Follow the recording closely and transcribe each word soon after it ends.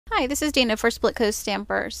Hi, this is Dina for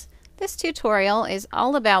Splitcoaststampers. This tutorial is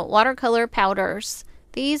all about watercolor powders.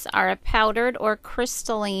 These are a powdered or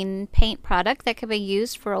crystalline paint product that can be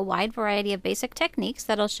used for a wide variety of basic techniques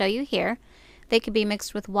that I'll show you here. They can be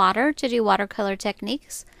mixed with water to do watercolor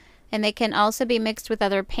techniques, and they can also be mixed with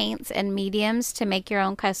other paints and mediums to make your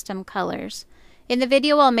own custom colors. In the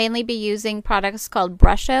video, I'll mainly be using products called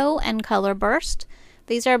Brusho and Color Burst.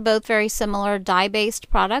 These are both very similar dye-based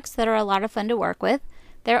products that are a lot of fun to work with.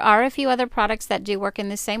 There are a few other products that do work in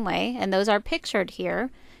the same way, and those are pictured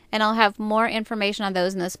here, and I'll have more information on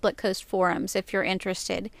those in the Split Coast forums if you're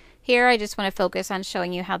interested. Here I just want to focus on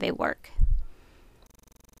showing you how they work.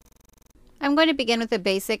 I'm going to begin with a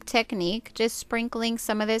basic technique, just sprinkling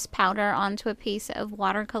some of this powder onto a piece of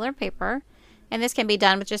watercolor paper, and this can be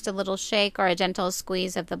done with just a little shake or a gentle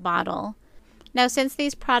squeeze of the bottle. Now, since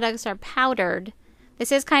these products are powdered,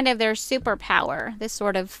 this is kind of their superpower, this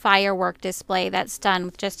sort of firework display that's done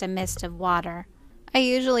with just a mist of water. I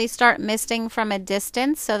usually start misting from a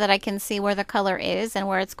distance so that I can see where the color is and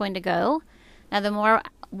where it's going to go. Now, the more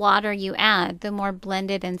water you add, the more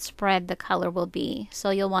blended and spread the color will be. So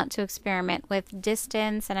you'll want to experiment with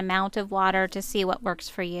distance and amount of water to see what works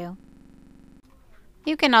for you.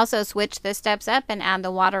 You can also switch the steps up and add the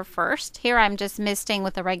water first. Here I'm just misting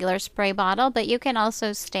with a regular spray bottle, but you can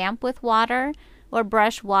also stamp with water or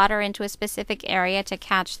brush water into a specific area to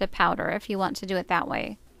catch the powder if you want to do it that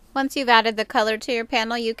way. Once you've added the color to your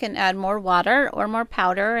panel, you can add more water or more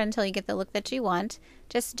powder until you get the look that you want.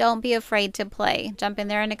 Just don't be afraid to play. Jump in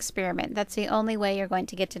there and experiment. That's the only way you're going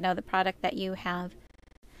to get to know the product that you have.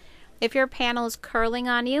 If your panel is curling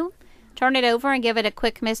on you, turn it over and give it a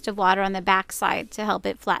quick mist of water on the back side to help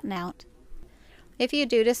it flatten out. If you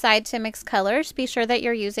do decide to mix colors, be sure that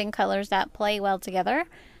you're using colors that play well together,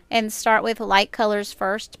 and start with light colors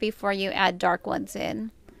first before you add dark ones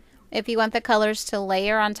in. If you want the colors to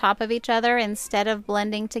layer on top of each other instead of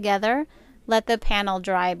blending together, let the panel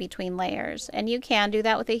dry between layers. And you can do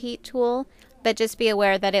that with a heat tool, but just be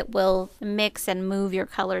aware that it will mix and move your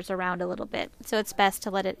colors around a little bit. So it's best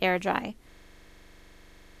to let it air dry.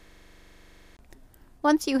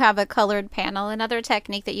 Once you have a colored panel, another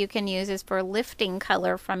technique that you can use is for lifting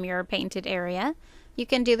color from your painted area. You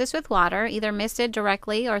can do this with water, either misted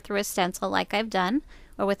directly or through a stencil like I've done,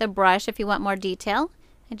 or with a brush if you want more detail.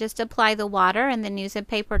 And just apply the water and then use a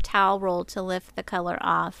paper towel roll to lift the color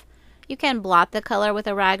off. You can blot the color with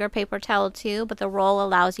a rag or paper towel too, but the roll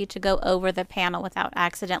allows you to go over the panel without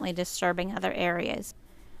accidentally disturbing other areas.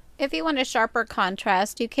 If you want a sharper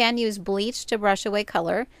contrast, you can use bleach to brush away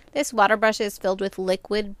color. This water brush is filled with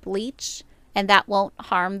liquid bleach, and that won't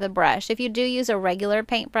harm the brush. If you do use a regular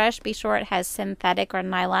paintbrush, be sure it has synthetic or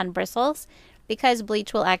nylon bristles, because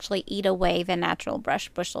bleach will actually eat away the natural brush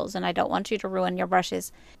bristles, and I don't want you to ruin your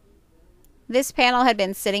brushes. This panel had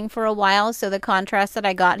been sitting for a while, so the contrast that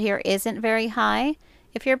I got here isn't very high.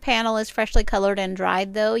 If your panel is freshly colored and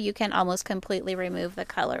dried though, you can almost completely remove the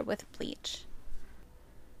color with bleach.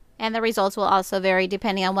 And the results will also vary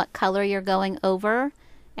depending on what color you're going over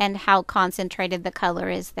and how concentrated the color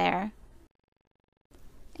is there.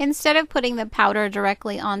 Instead of putting the powder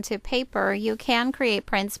directly onto paper, you can create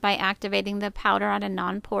prints by activating the powder on a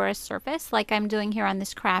non-porous surface like I'm doing here on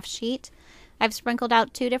this craft sheet. I've sprinkled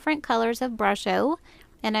out 2 different colors of Brusho,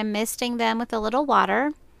 and I'm misting them with a little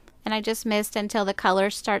water, and I just mist until the color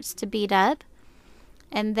starts to bead up.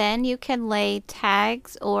 And then you can lay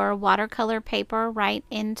tags or watercolor paper right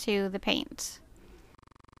into the paint.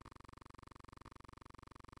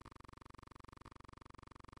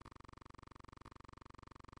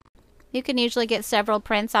 You can usually get several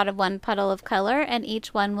prints out of one puddle of color, and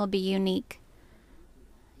each one will be unique.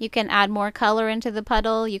 You can add more color into the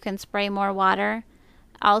puddle, you can spray more water.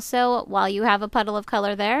 Also, while you have a puddle of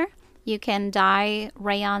color there, you can dye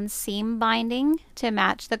rayon seam binding to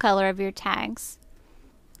match the color of your tags.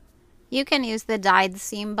 You can use the dyed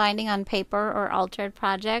seam binding on paper or altered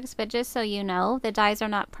projects, but just so you know, the dyes are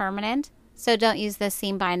not permanent, so don't use the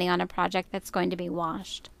seam binding on a project that's going to be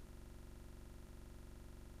washed.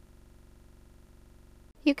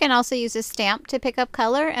 You can also use a stamp to pick up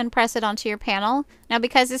color and press it onto your panel. Now,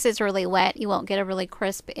 because this is really wet, you won't get a really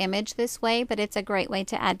crisp image this way, but it's a great way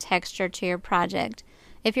to add texture to your project.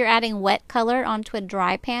 If you're adding wet color onto a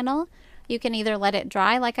dry panel, you can either let it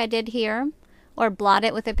dry like I did here, or blot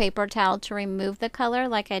it with a paper towel to remove the color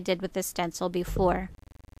like I did with the stencil before.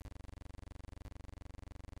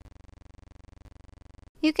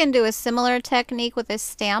 You can do a similar technique with a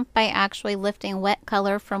stamp by actually lifting wet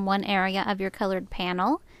color from one area of your colored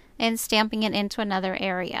panel and stamping it into another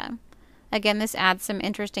area. Again, this adds some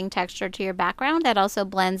interesting texture to your background that also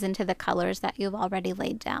blends into the colors that you've already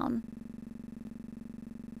laid down.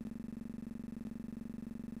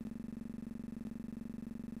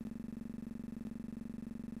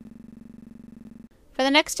 For the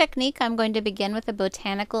next technique, I'm going to begin with a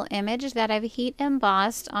botanical image that I've heat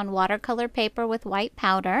embossed on watercolor paper with white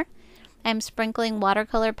powder. I'm sprinkling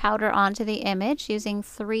watercolor powder onto the image using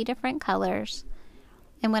 3 different colors.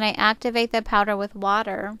 And when I activate the powder with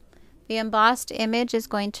water, the embossed image is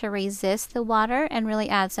going to resist the water and really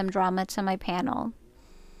add some drama to my panel.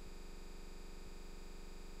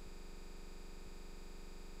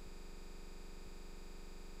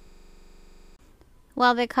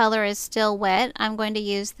 While the color is still wet, I'm going to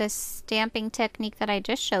use this stamping technique that I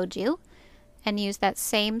just showed you and use that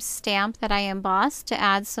same stamp that I embossed to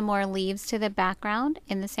add some more leaves to the background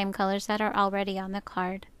in the same colors that are already on the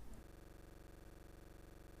card.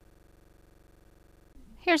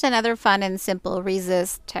 Here's another fun and simple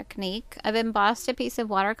resist technique. I've embossed a piece of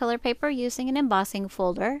watercolor paper using an embossing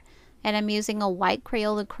folder, and I'm using a white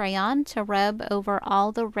Crayola crayon to rub over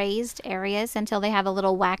all the raised areas until they have a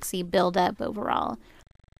little waxy buildup overall.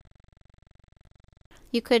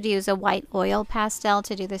 You could use a white oil pastel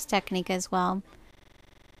to do this technique as well.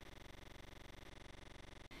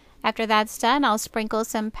 After that's done, I'll sprinkle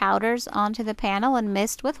some powders onto the panel and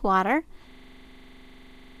mist with water.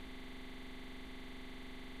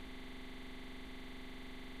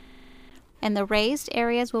 And the raised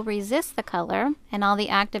areas will resist the color, and all the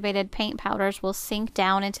activated paint powders will sink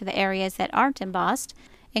down into the areas that aren't embossed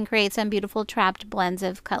and create some beautiful trapped blends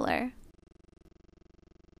of color.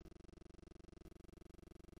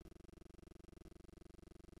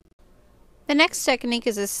 The next technique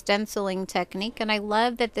is a stenciling technique, and I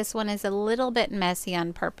love that this one is a little bit messy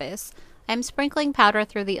on purpose. I'm sprinkling powder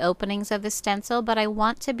through the openings of the stencil, but I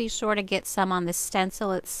want to be sure to get some on the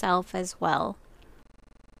stencil itself as well.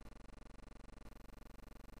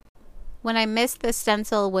 When I mist the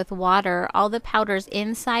stencil with water, all the powders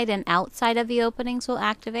inside and outside of the openings will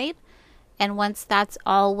activate, and once that's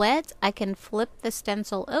all wet, I can flip the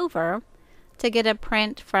stencil over to get a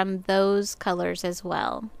print from those colors as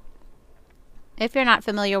well. If you're not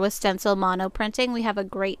familiar with stencil monoprinting, we have a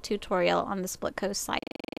great tutorial on the Splitcoast site.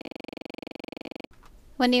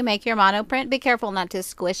 When you make your monoprint, be careful not to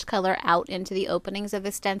squish color out into the openings of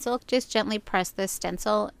the stencil. Just gently press the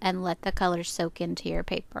stencil and let the color soak into your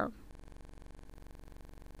paper.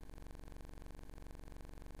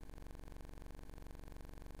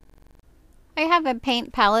 I have a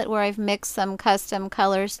paint palette where I've mixed some custom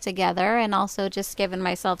colors together and also just given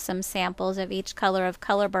myself some samples of each color of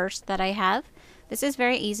color burst that I have. This is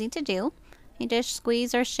very easy to do. You just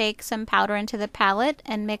squeeze or shake some powder into the palette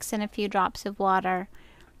and mix in a few drops of water.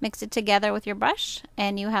 Mix it together with your brush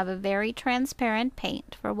and you have a very transparent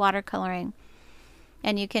paint for watercoloring.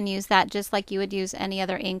 And you can use that just like you would use any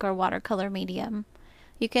other ink or watercolor medium.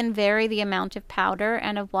 You can vary the amount of powder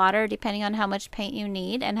and of water depending on how much paint you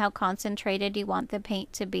need and how concentrated you want the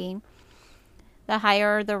paint to be. The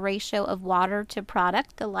higher the ratio of water to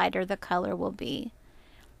product, the lighter the color will be.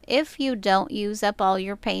 If you don't use up all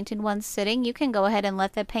your paint in one sitting, you can go ahead and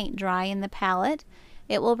let the paint dry in the palette.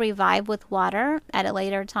 It will revive with water at a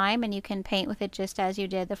later time and you can paint with it just as you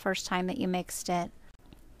did the first time that you mixed it.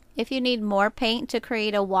 If you need more paint to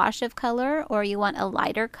create a wash of color or you want a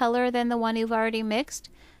lighter color than the one you've already mixed,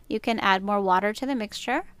 you can add more water to the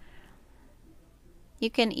mixture. You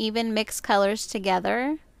can even mix colors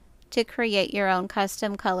together to create your own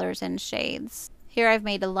custom colors and shades. Here I've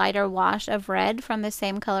made a lighter wash of red from the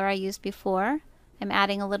same color I used before. I'm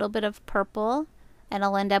adding a little bit of purple and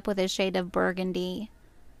I'll end up with a shade of burgundy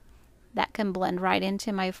that can blend right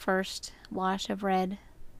into my first wash of red.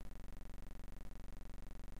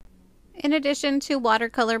 In addition to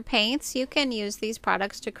watercolor paints, you can use these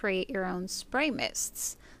products to create your own spray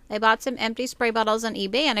mists. I bought some empty spray bottles on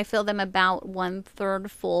eBay and I fill them about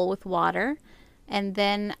 1/3 full with water. And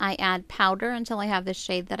then I add powder until I have the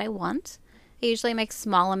shade that I want. I usually make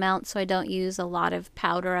small amounts so I don't use a lot of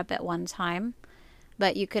powder up at one time.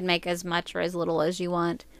 But you can make as much or as little as you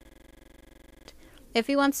want. If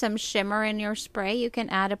you want some shimmer in your spray, you can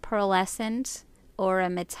add a pearlescent or a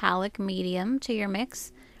metallic medium to your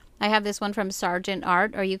mix. I have this one from Sargent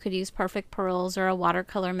Art, or you could use Perfect Pearls or a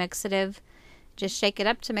watercolor mixative. Just shake it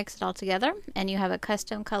up to mix it all together, and you have a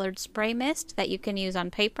custom colored spray mist that you can use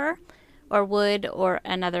on paper or wood or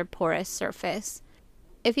another porous surface.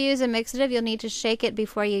 If you use a mixative, you'll need to shake it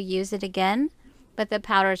before you use it again, but the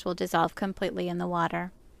powders will dissolve completely in the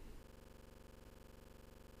water.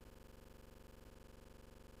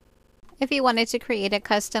 If you wanted to create a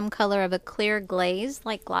custom color of a clear glaze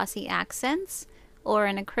like glossy accents, or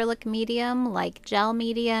an acrylic medium like gel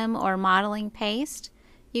medium or modeling paste,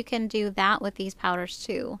 you can do that with these powders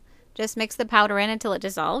too. Just mix the powder in until it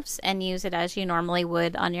dissolves and use it as you normally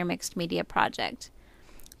would on your mixed media project.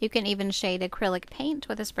 You can even shade acrylic paint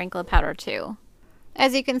with a sprinkle of powder too.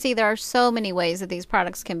 As you can see, there are so many ways that these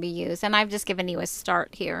products can be used, and I've just given you a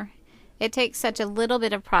start here. It takes such a little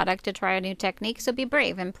bit of product to try a new technique, so be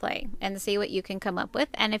brave and play and see what you can come up with.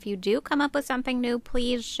 And if you do come up with something new,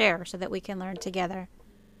 please share so that we can learn together.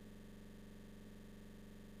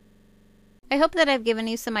 I hope that I've given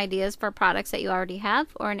you some ideas for products that you already have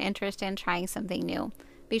or an interest in trying something new.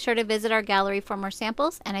 Be sure to visit our gallery for more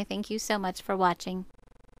samples, and I thank you so much for watching.